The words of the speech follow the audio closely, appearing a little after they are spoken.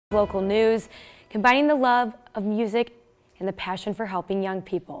Local news, combining the love of music and the passion for helping young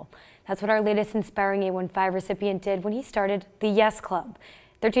people. That's what our latest Inspiring 815 recipient did when he started the Yes Club.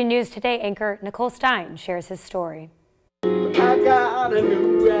 13 News Today anchor Nicole Stein shares his story. I got a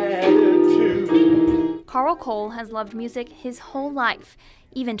new attitude. Carl Cole has loved music his whole life,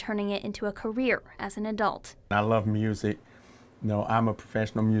 even turning it into a career as an adult. I love music. I'm a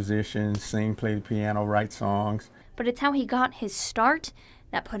professional musician, sing, play the piano, write songs. But it's how he got his start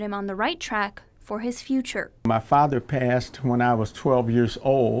that put him on the right track for his future. My father passed when I was 12 years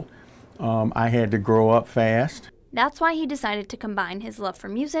old. I had to grow up fast. That's why he decided to combine his love for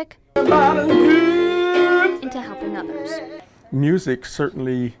music into helping others. Music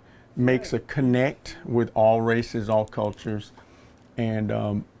certainly makes a connect with all races, all cultures,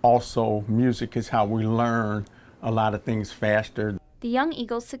 and also music is how we learn a lot of things faster. The Young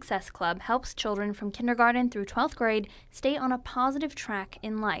Eagles Success Club helps children from kindergarten through 12th grade stay on a positive track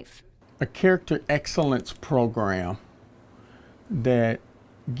in life. A character excellence program that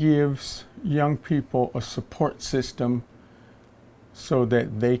gives young people a support system so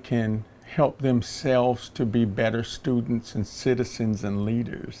that they can help themselves to be better students and citizens and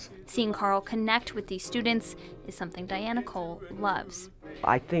leaders. Seeing Carl connect with these students is something Diana Cole loves.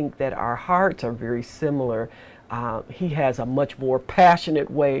 I think that our hearts are very similar. He has a much more passionate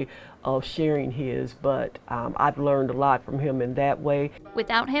way of sharing his, but I've learned a lot from him in that way.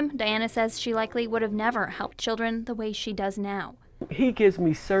 Without him, Diana says she likely would have never helped children the way she does now. He gives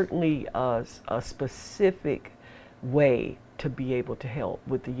me certainly a specific way to be able to help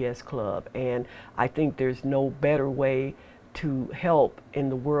with the Yes Club, and I think there's no better way to help in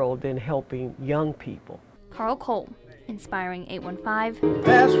the world than helping young people. Carl Cole, Inspiring 815,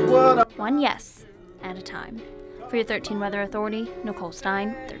 That's what one yes at a time. For your 13 Weather Authority, Nicole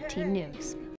Stein, 13 News.